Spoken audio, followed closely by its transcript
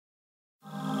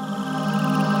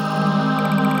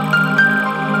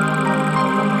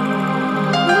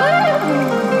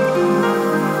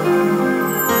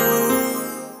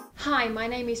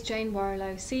is Jayne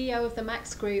Warrilow, CEO of the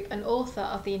Max Group and author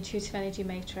of the Intuitive Energy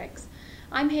Matrix.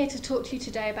 I'm here to talk to you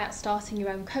today about starting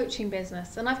your own coaching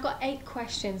business, and I've got 8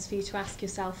 questions for you to ask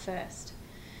yourself first.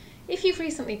 If you've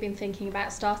recently been thinking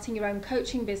about starting your own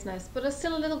coaching business but are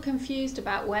still a little confused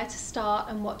about where to start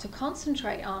and what to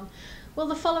concentrate on, well,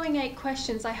 the following 8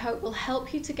 questions I hope will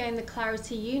help you to gain the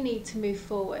clarity you need to move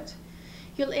forward.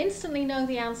 You'll instantly know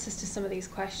the answers to some of these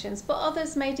questions, but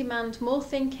others may demand more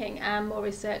thinking and more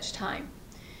research time.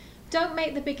 Don't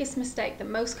make the biggest mistake that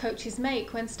most coaches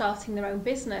make when starting their own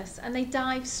business, and they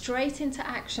dive straight into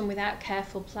action without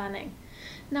careful planning.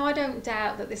 Now, I don't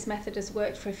doubt that this method has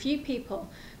worked for a few people,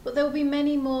 but there will be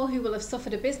many more who will have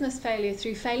suffered a business failure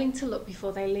through failing to look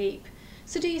before they leap.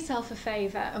 So do yourself a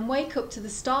favour and wake up to the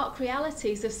stark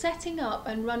realities of setting up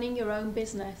and running your own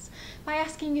business by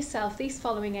asking yourself these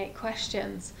following 8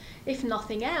 questions. If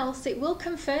nothing else, it will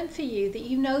confirm for you that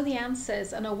you know the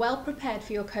answers and are well prepared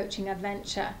for your coaching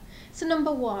adventure. So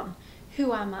number 1,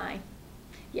 who am I?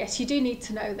 Yes, you do need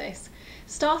to know this.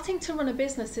 Starting to run a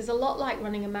business is a lot like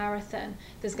running a marathon.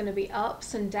 There's going to be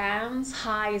ups and downs,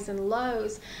 highs and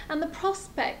lows, and the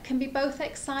prospect can be both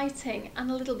exciting and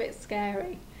a little bit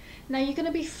scary. Now, you're going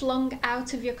to be flung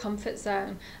out of your comfort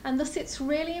zone, and thus it's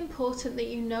really important that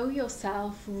you know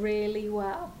yourself really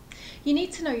well. You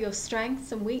need to know your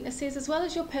strengths and weaknesses as well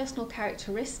as your personal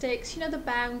characteristics, the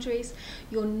boundaries,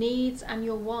 your needs and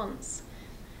your wants.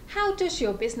 How does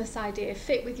your business idea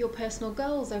fit with your personal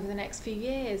goals over the next few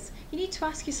years? You need to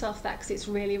ask yourself that because it's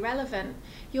really relevant.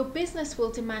 Your business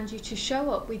will demand you to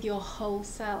show up with your whole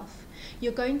self.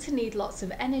 You're going to need lots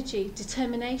of energy,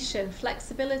 determination,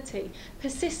 flexibility,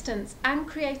 persistence and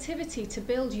creativity to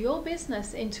build your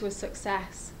business into a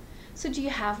success. So do you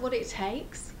have what it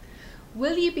takes?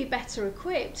 Will you be better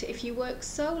equipped if you work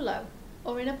solo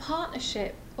or in a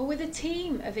partnership or with a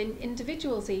team of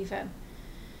individuals even?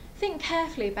 Think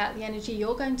carefully about the energy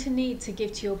you're going to need to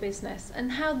give to your business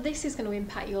and how this is going to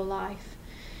impact your life.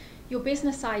 Your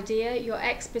business idea, your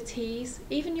expertise,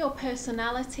 even your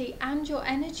personality and your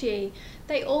energy,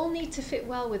 they all need to fit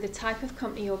well with the type of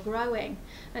company you're growing.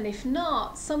 And if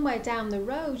not, somewhere down the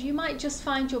road, you might just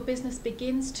find your business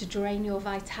begins to drain your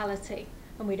vitality,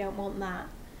 and we don't want that.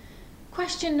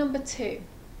 Question number 2,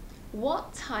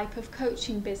 what type of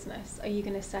coaching business are you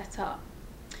going to set up?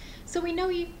 So we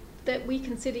know that we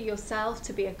consider yourself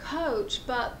to be a coach,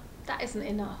 but that isn't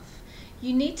enough.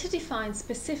 You need to define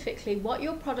specifically what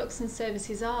your products and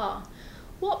services are.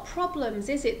 What problems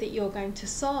is it that you're going to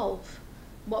solve?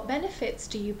 What benefits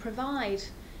do you provide?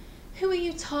 Who are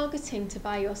you targeting to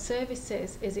buy your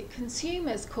services? Is it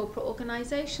consumers, corporate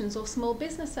organisations or small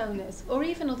business owners, or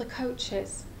even other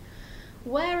coaches?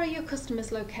 Where are your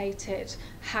customers located?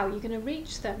 How are you going to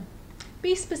reach them?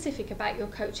 Be specific about your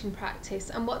coaching practice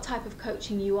and what type of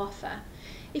coaching you offer.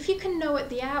 If you can know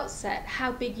at the outset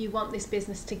how big you want this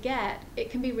business to get, it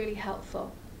can be really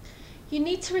helpful. You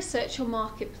need to research your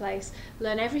marketplace,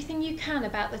 learn everything you can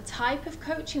about the type of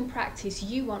coaching practice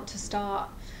you want to start.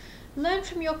 Learn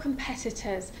from your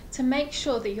competitors to make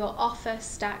sure that your offer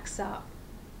stacks up.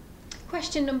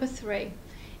 Question number 3,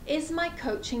 is my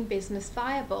coaching business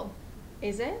viable?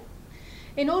 Is it?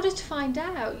 In order to find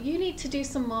out, you need to do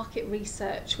some market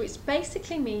research, which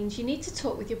basically means you need to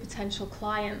talk with your potential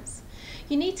clients.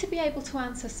 You need to be able to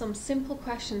answer some simple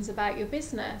questions about your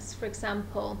business. For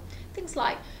example, things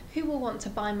like, who will want to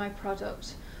buy my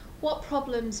product? What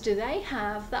problems do they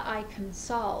have that I can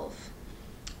solve?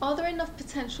 Are there enough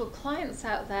potential clients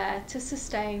out there to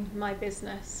sustain my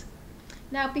business?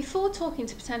 Now, before talking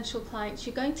to potential clients,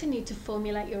 you're going to need to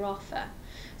formulate your offer.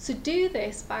 So do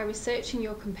this by researching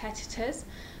your competitors,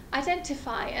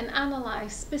 identify and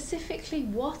analyse specifically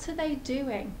what are they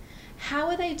doing, how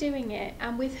are they doing it,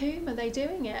 and with whom are they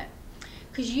doing it.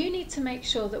 Because you need to make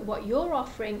sure that what you're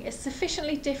offering is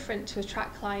sufficiently different to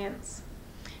attract clients.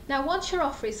 Now, once your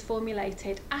offer is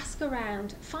formulated, ask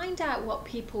around, find out what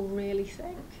people really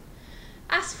think.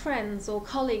 Ask friends or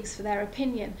colleagues for their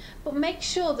opinion, but make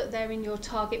sure that they're in your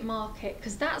target market,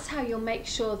 because that's how you'll make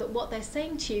sure that what they're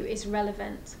saying to you is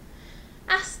relevant.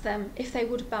 Ask them if they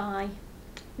would buy.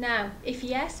 Now, if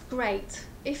yes, great.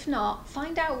 If not,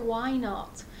 find out why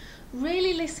not.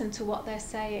 Really listen to what they're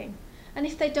saying. And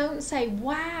if they don't say,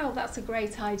 wow, that's a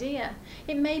great idea,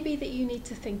 it may be that you need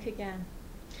to think again.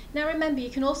 Now remember, you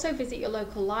can also visit your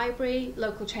local library,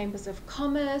 local chambers of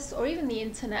commerce, or even the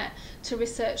internet to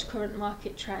research current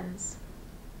market trends.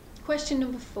 Question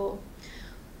number 4,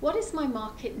 what is my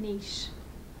market niche?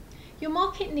 Your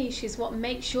market niche is what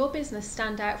makes your business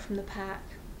stand out from the pack.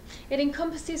 It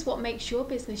encompasses what makes your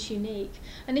business unique,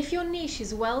 and if your niche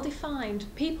is well defined,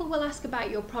 people will ask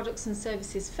about your products and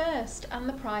services first and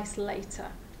the price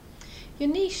later. Your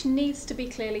niche needs to be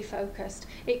clearly focused.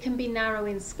 It can be narrow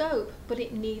in scope, but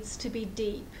it needs to be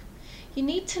deep. You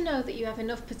need to know that you have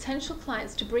enough potential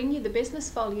clients to bring you the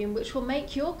business volume which will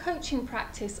make your coaching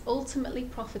practice ultimately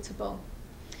profitable.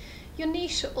 Your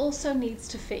niche also needs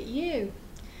to fit you.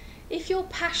 If you're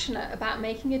passionate about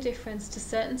making a difference to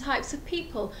certain types of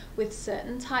people with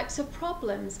certain types of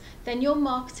problems, then your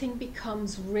marketing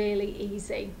becomes really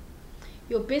easy.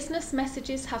 Your business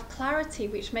messages have clarity,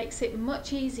 which makes it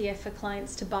much easier for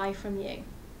clients to buy from you.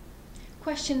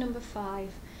 Question number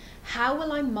 5. How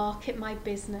will I market my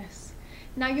business?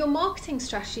 Now, your marketing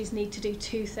strategies need to do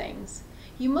 2 things.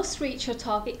 You must reach your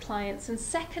target clients, and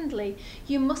secondly,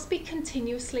 you must be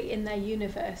continuously in their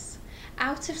universe.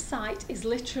 Out of sight is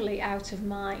literally out of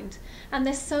mind, and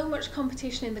there's so much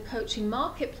competition in the coaching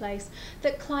marketplace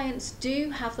that clients do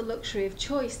have the luxury of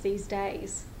choice these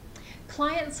days.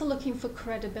 Clients are looking for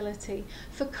credibility,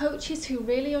 for coaches who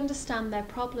really understand their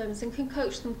problems and can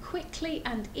coach them quickly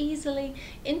and easily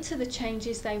into the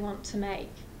changes they want to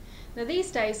make. Now, these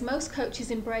days, most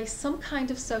coaches embrace some kind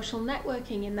of social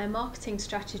networking in their marketing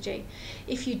strategy.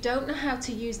 If you don't know how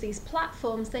to use these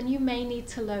platforms, then you may need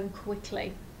to learn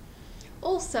quickly.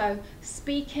 Also,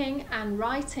 speaking and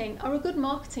writing are a good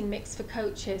marketing mix for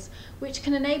coaches, which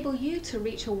can enable you to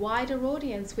reach a wider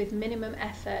audience with minimum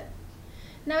effort.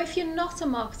 Now, if you're not a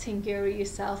marketing guru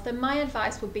yourself, then my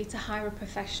advice would be to hire a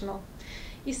professional.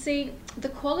 You see, the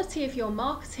quality of your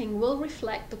marketing will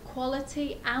reflect the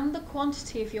quality and the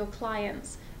quantity of your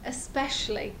clients,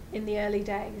 especially in the early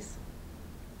days.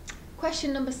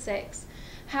 Question number 6.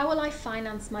 How will I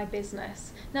finance my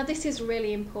business? Now, this is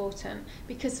really important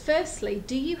because firstly,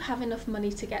 do you have enough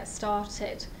money to get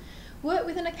started? Work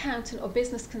with an accountant or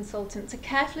business consultant to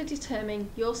carefully determine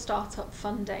your startup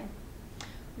funding.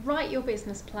 Write your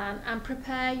business plan and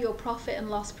prepare your profit and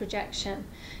loss projection.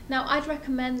 Now, I'd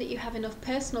recommend that you have enough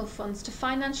personal funds to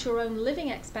finance your own living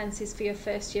expenses for your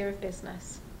first year of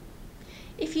business.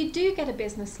 If you do get a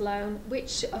business loan,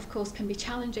 which of course can be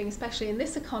challenging, especially in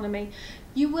this economy,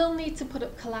 you will need to put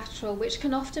up collateral, which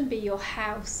can often be your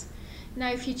house. Now,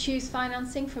 if you choose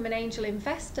financing from an angel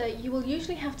investor, you will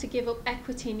usually have to give up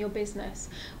equity in your business,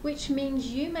 which means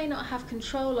you may not have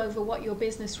control over what your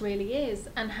business really is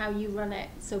and how you run it,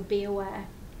 so be aware.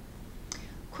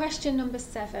 Question number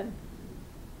 7.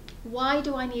 Why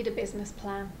do I need a business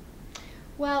plan?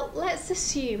 Well, let's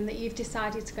assume that you've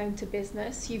decided to go into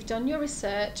business, you've done your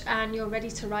research and you're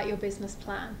ready to write your business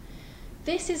plan.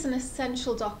 This is an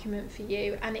essential document for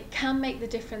you, and it can make the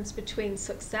difference between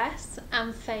success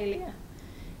and failure.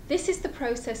 This is the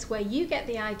process where you get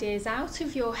the ideas out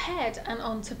of your head and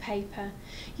onto paper.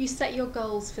 You set your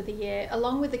goals for the year,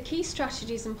 along with the key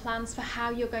strategies and plans for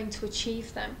how you're going to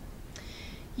achieve them.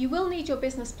 You will need your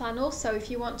business plan also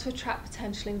if you want to attract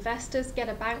potential investors, get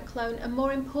a bank loan, and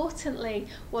more importantly,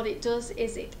 what it does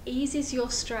is it eases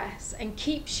your stress and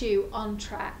keeps you on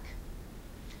track.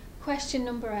 Question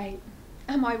number 8.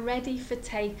 Am I ready for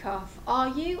takeoff? Are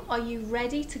you? Are you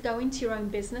ready to go into your own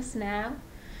business now?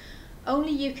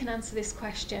 Only you can answer this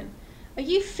question. Are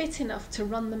you fit enough to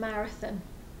run the marathon?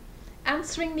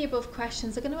 Answering the above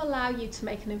questions are going to allow you to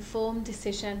make an informed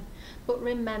decision. But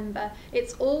remember,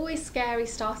 it's always scary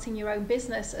starting your own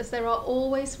business as there are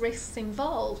always risks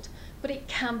involved, but it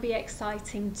can be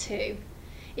exciting too.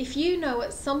 If you know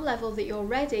at some level that you're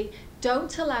ready,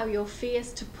 don't allow your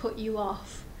fears to put you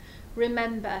off.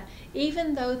 Remember,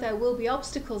 even though there will be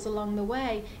obstacles along the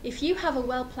way, if you have a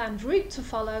well-planned route to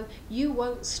follow, you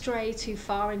won't stray too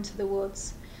far into the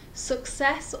woods.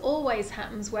 Success always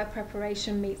happens where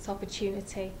preparation meets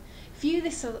opportunity. View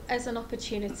this as an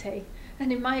opportunity, and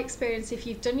in my experience, if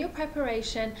you've done your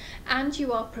preparation and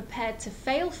you are prepared to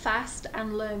fail fast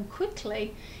and learn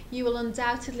quickly, you will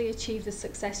undoubtedly achieve the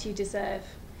success you deserve.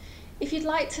 If you'd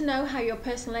like to know how your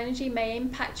personal energy may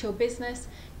impact your business,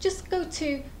 just go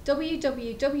to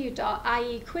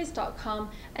www.iequiz.com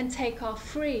and take our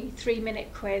free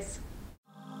 3-minute quiz.